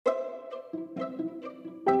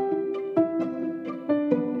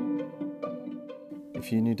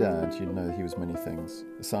If you knew Dad, you'd know he was many things.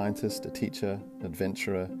 A scientist, a teacher, an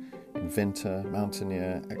adventurer, inventor,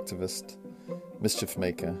 mountaineer, activist, mischief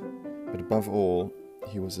maker, but above all,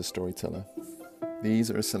 he was a storyteller. These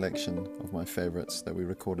are a selection of my favourites that we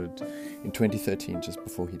recorded in 2013 just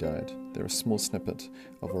before he died. They're a small snippet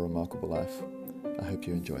of a remarkable life. I hope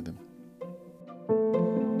you enjoy them.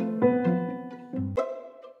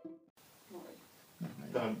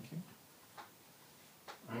 Dad,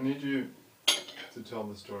 I need you to tell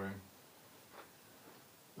the story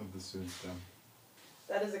of the Sewage Dam.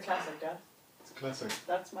 That is a classic, Dad. It's a classic.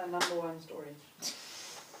 That's my #1 story.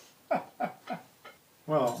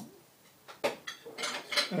 Well,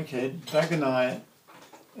 okay, Doug and I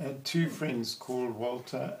had two friends called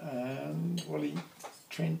Walter and Wally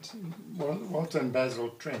Trent, Walter and Basil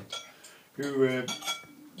Trent, who were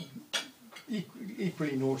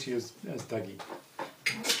equally naughty as Dougie,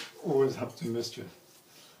 always up to mischief.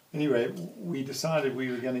 Anyway, we decided we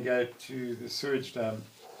were going to go to the sewage dam.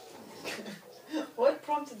 What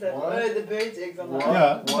prompted that? Why? Oh, the bird's eggs on the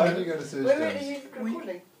Why do you go to Sewage Where Dam? are you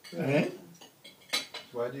recording?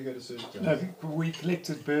 Why do you go to Sewage Dam? No, we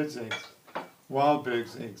collected birds' eggs, wild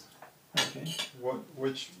birds' eggs. Okay. What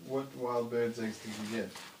wild birds' eggs did you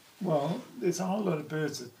get? Well, there's a whole lot of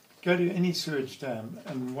birds that go to any sewage dam,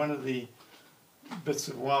 and one of the bits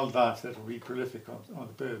of wildlife that will be prolific are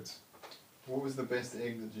the birds. What was the best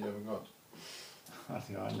egg that you ever got? I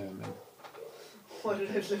think I know, man. What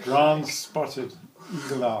did it look Brown spotted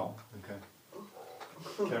eagle owl. Okay.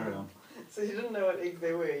 Carry on. So you didn't know what eggs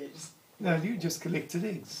they were, you just... No, you just collected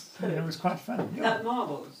eggs. And it was quite fun. Yeah. Like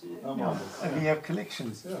marbles, you know. Oh, Yeah. marbles. And we have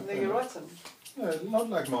collections. Yeah, They get rotten. no, not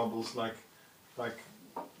like marbles, like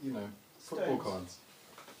you know, football Stones. cards.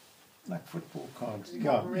 Like football cards. You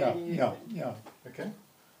Yeah, can't really use them. yeah. Okay.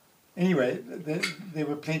 Anyway, there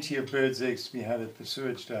were plenty of birds' eggs to be had at the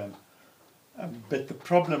sewage dam. But the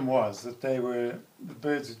problem was that the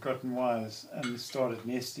birds had gotten wise and started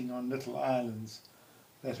nesting on little islands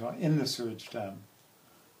that are in the sewage dam,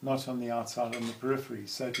 not on the outside, on the periphery.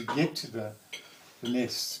 So to get to the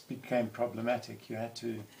nests became problematic. You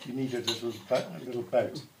needed a little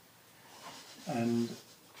boat. And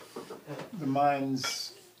the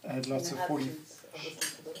mines had lots of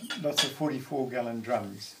 44-gallon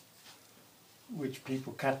drums, which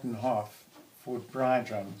people cut in half for dry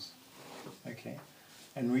drums. Okay,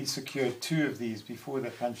 and we secured 2 of these before they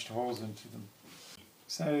punched holes into them.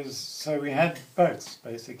 So we had boats,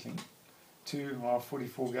 basically, 2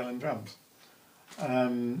 44-gallon drums.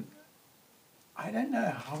 I don't know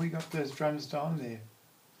how we got those drums down there.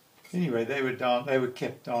 Anyway, they were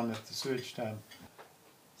kept down at the sewage dam.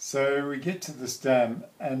 So we get to this dam,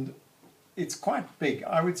 and it's quite big.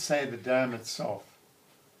 I would say the dam itself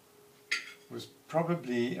was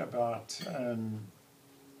probably about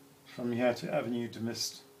from here to Avenue de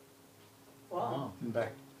Mist Wow. and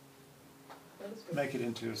back. That is good. Make it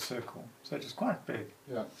into a circle. So it was quite big,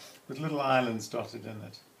 Yeah. with little islands dotted in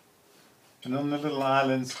it. And on the little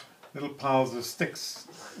islands, little piles of sticks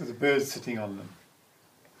with the birds sitting on them.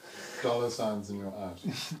 Dollar signs in your eyes.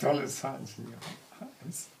 Dollar signs in your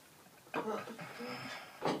eyes.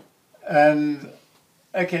 And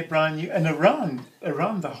okay, Brian, and around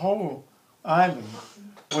the whole island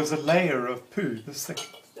was a layer of poo, this thick.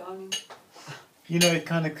 Darling. You know, it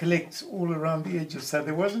kind of collects all around the edges, so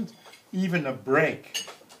there wasn't even a break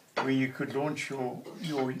where you could launch your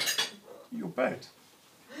boat. You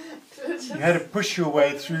had to push your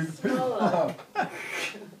way through the poo.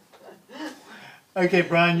 Okay,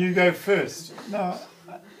 Brian, you go first. No,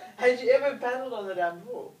 Had you ever paddled on the dam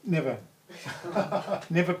before? never.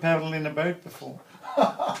 Never paddled in a boat before.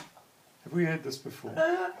 Have we heard this before?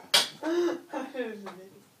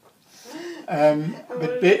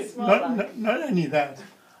 But not only that,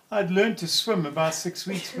 I'd learned to swim about 6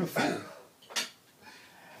 weeks before,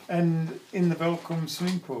 and in the Welcome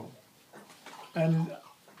swimming pool. And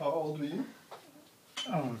How old were you?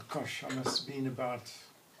 oh gosh, I must have been about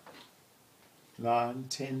 9,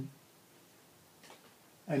 10.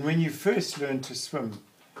 And when you first learn to swim,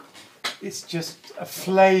 it's just a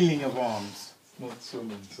flailing of arms. Not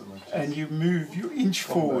swimming so much. And you inch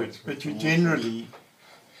forward, but you're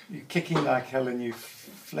kicking like hell and you're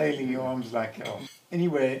flailing your arms like hell.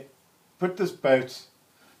 Anyway, put this boat,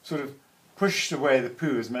 sort of pushed away the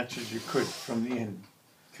poo as much as you could from the end.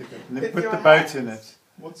 And then With put your the boat in hands.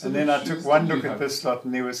 it. And then I took one look at this lot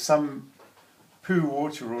and there was some poo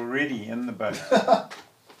water already in the boat.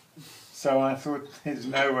 So I thought, there's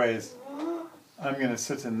no ways I'm going to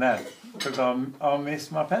sit in that because I'll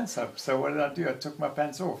mess my pants up. So what did I do? I took my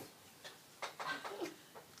pants off.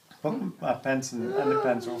 pulled my pants and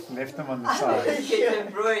underpants off and left them on the I side. get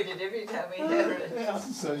embroidered every time we hear it. Yeah.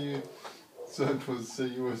 So you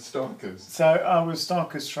were stalkers. So I was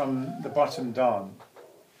starkest from the bottom down.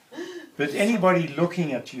 But anybody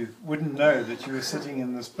looking at you wouldn't know that you were sitting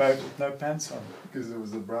in this boat with no pants on. Because it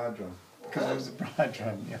was a bride run. Because it was a bride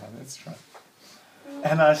run, yeah, that's right.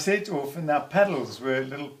 And I set off, and our paddles were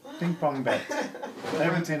little ping pong bats,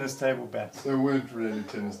 table tennis table bats. They weren't really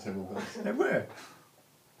tennis table bats. They were.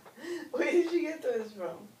 Where did you get those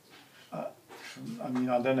from? I mean,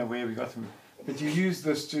 I don't know where we got them, but you use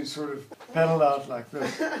this to sort of paddle out like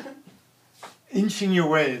this, inching your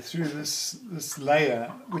way through this layer,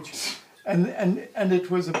 which, and it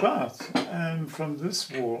was about from this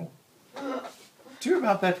wall to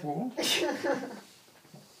about that wall,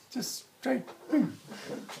 just straight. Boom.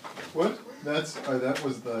 What? That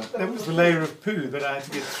was That was the layer of poo that I had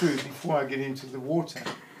to get through before I get into the water.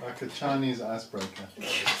 like a Chinese icebreaker.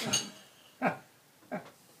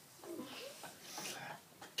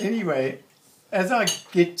 Anyway, as I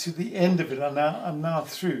get to the end of it, I'm now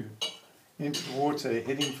through into the water,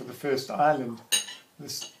 heading for the first island.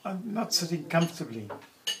 I'm not sitting comfortably,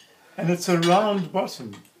 and it's a round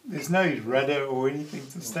bottom. There's no rudder or anything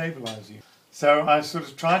to stabilize you. So I sort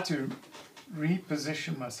of tried to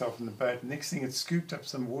reposition myself in the boat. Next thing, it scooped up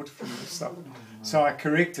some water from the side. So I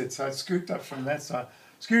corrected. So I scooped up from that side,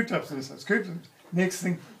 scooped up from this side, scooped up. Next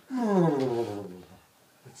thing, You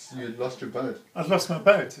had lost your boat. I'd lost my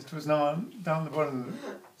boat. It was now down the bottom of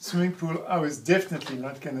the swimming pool. I was definitely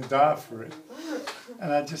not going to dive for it.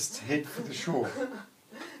 And I just head for the shore,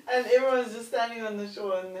 And everyone's just standing on the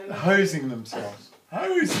shore and then hosing themselves.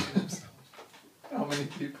 Hosing themselves. How many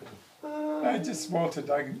people? I just Walter,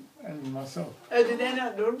 Doug, and myself. Oh, did they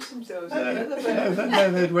not launch themselves?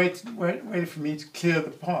 No, they'd wait for me to clear the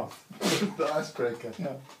path. The icebreaker.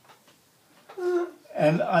 Yeah.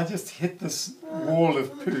 And I just hit this wall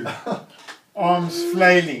of poo, arms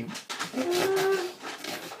flailing,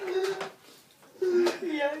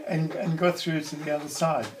 Yeah. and got through to the other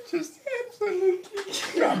side. Just absolutely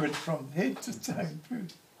covered from head to toe in poo.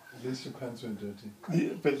 At least your pants weren't dirty.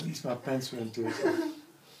 Yeah, but at least my pants weren't dirty.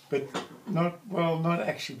 But not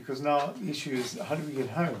actually, because now the issue is how do we get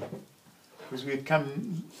home? Because we had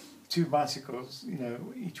come 2 bicycles,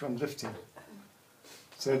 each one lifting.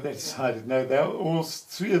 So they decided, no, they all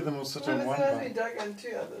 3 of them will sit Well, on it's one supposed to be bike. Doug and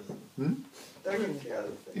 2 others. Hmm? Doug and 2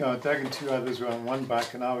 others. Yeah, Doug and 2 others were on one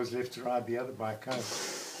bike, and I was left to ride the other bike home.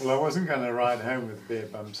 Well, I wasn't going to ride home with bare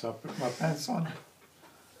bum, so I put my pants on.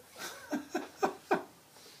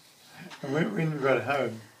 And when we got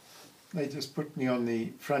home, they just put me on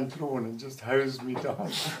the front lawn and just hosed me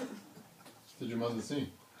down. Did your mother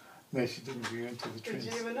see? No, she didn't. We went to the Did trees.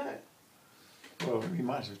 you even know? Well, we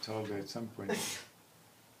might have told her at some point.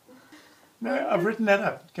 No, I've written that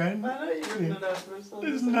up. Go I and, know you wouldn't have known.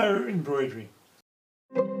 there's no embroidery.